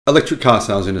Electric car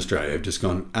sales in Australia have just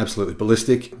gone absolutely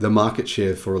ballistic. The market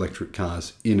share for electric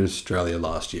cars in Australia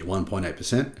last year,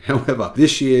 1.8%. However,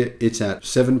 this year it's at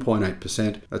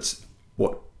 7.8%. That's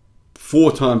what,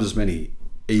 4 times as many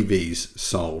EVs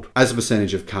sold as a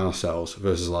percentage of car sales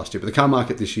versus last year. But the car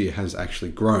market this year has actually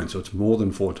grown, so it's more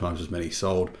than 4 times as many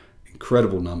sold.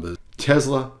 Incredible numbers.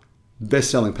 Tesla,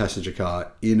 best-selling passenger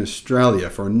car in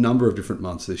Australia for a number of different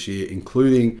months this year,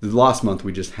 including the last month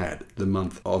we just had, the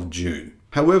month of June.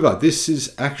 However, this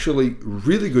is actually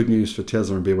really good news for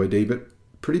Tesla and BYD, but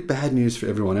pretty bad news for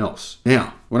everyone else.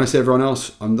 Now, when I say everyone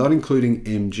else, I'm not including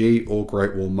MG or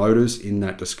Great Wall Motors in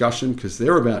that discussion because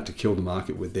they're about to kill the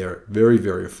market with their very,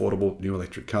 very affordable new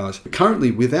electric cars. But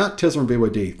currently, without Tesla and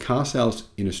BYD, car sales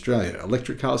in Australia,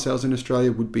 electric car sales in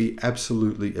Australia would be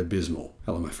absolutely abysmal.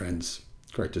 Hello, my friends.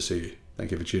 Great to see you.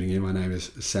 Thank you for tuning in. My name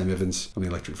is Sam Evans. I'm the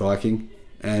Electric Viking.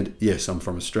 And yes, I'm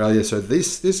from Australia, so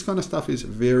this kind of stuff is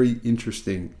very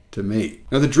interesting to me.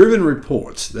 Now, the Driven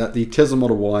reports that the Tesla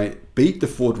Model Y beat the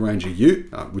Ford Ranger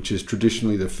Ute, which is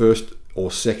traditionally the first or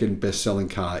second best-selling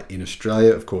car in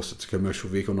Australia. Of course, it's a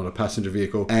commercial vehicle, not a passenger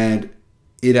vehicle. And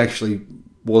it actually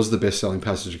was the best-selling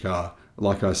passenger car,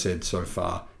 like I said, so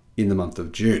far in the month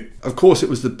of June. Of course, it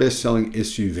was the best-selling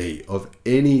SUV of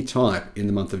any type in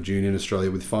the month of June in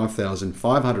Australia with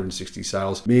 5,560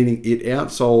 sales, meaning it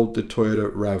outsold the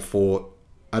Toyota RAV4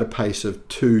 at a pace of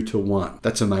 2 to 1.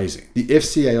 That's amazing. The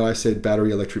FCAI said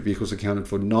battery electric vehicles accounted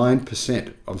for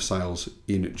 9% of sales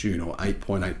in June, or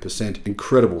 8.8%.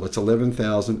 Incredible. That's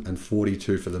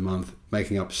 11,042 for the month,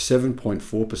 making up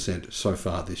 7.4% so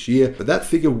far this year. But that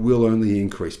figure will only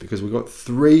increase because we've got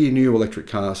 3 new electric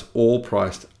cars, all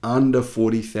priced under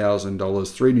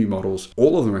 $40,000, 3 new models.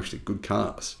 All of them are actually good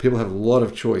cars. People have a lot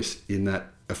of choice in that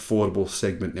affordable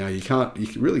segment now. You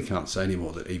really can't say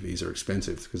anymore that EVs are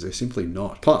expensive because they're simply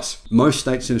not. Plus, most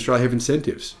states in Australia have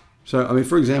incentives. So, I mean,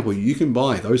 for example, you can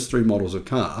buy those 3 models of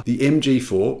car, the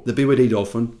MG4, the BYD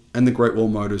Dolphin, and the Great Wall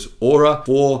Motors Aura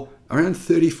for around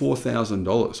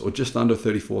 $34,000 or just under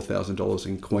 $34,000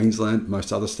 in Queensland.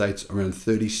 Most other states around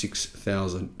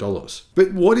 $36,000.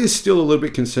 But what is still a little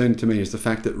bit concerning to me is the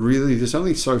fact that really there's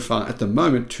only so far at the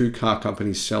moment 2 car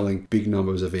companies selling big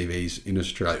numbers of EVs in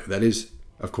Australia. That is,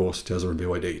 of course, Tesla and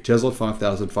BYD. Tesla,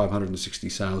 5,560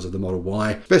 sales of the Model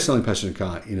Y, best-selling passenger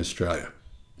car in Australia.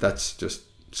 That's just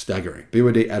staggering.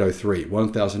 BYD Atto 3,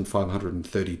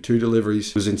 1,532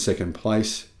 deliveries, was in second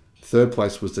place. Third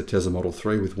place was the Tesla Model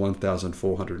 3 with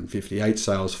 1,458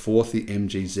 sales. Fourth, the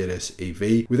MG ZS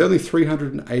EV with only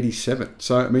 387.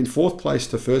 So, I mean, fourth place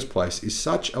to first place is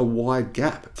such a wide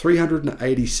gap.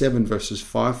 387 versus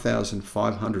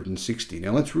 5,560.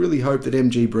 Now, let's really hope that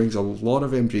MG brings a lot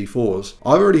of MG4s.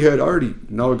 I already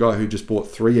know a guy who just bought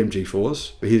 3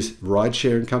 MG4s for his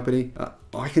ride-sharing company.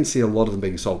 I can see a lot of them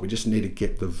being sold. We just need to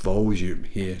get the volume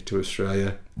here to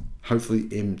Australia. Hopefully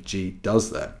MG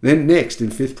does that. Then next, in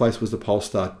 5th place, was the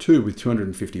Polestar 2 with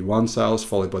 251 sales,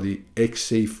 followed by the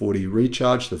XC40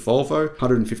 Recharge, the Volvo,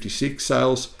 156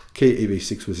 sales. Kia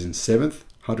EV6 was in 7th,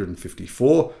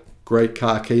 154. Great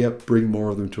car, Kia. Bring more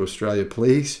of them to Australia,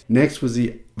 please. Next was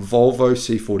the Volvo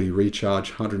C40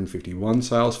 Recharge, 151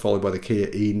 sales, followed by the Kia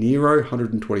e-Niro,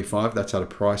 125. That's had a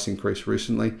price increase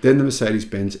recently. Then the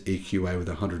Mercedes-Benz EQA with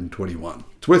 121.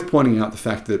 It's worth pointing out the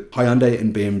fact that Hyundai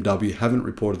and BMW haven't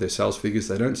reported their sales figures.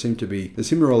 They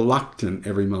seem reluctant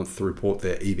every month to report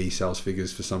their EV sales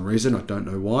figures for some reason. I don't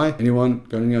know why. Anyone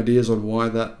got any ideas on why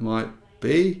that might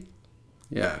be?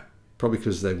 Yeah, probably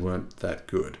because they weren't that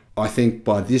good. I think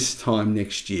by this time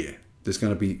next year, there's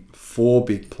going to be 4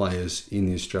 big players in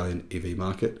the Australian EV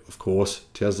market. Of course,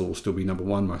 Tesla will still be number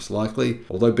 1 most likely.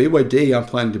 Although BYD are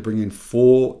planning to bring in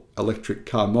 4 electric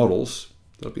car models,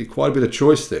 there'll be quite a bit of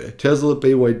choice there. Tesla,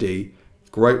 BYD,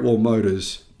 Great Wall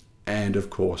Motors, and of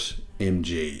course,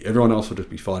 MG. Everyone else will just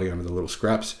be fighting over the little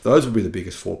scraps. Those will be the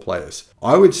biggest 4 players.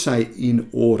 I would say in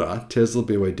order, Tesla,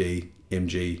 BYD,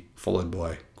 MG, followed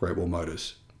by Great Wall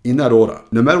Motors. In that order.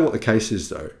 No matter what the case is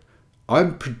though, I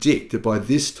predict that by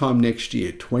this time next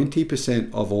year,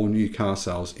 20% of all new car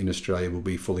sales in Australia will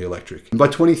be fully electric. And by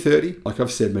 2030, like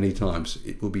I've said many times,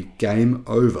 it will be game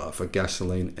over for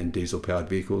gasoline and diesel-powered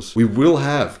vehicles. We will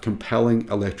have compelling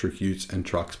electric utes and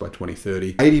trucks by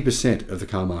 2030. 80% of the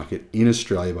car market in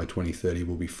Australia by 2030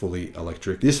 will be fully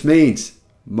electric. This means,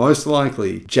 most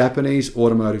likely, Japanese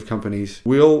automotive companies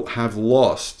will have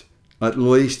lost at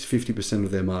least 50%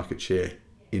 of their market share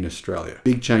in Australia.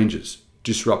 Big changes.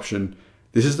 Disruption.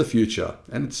 This is the future,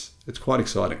 and it's quite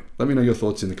exciting. Let me know your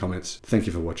thoughts in the comments. Thank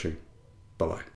you for watching. Bye-bye.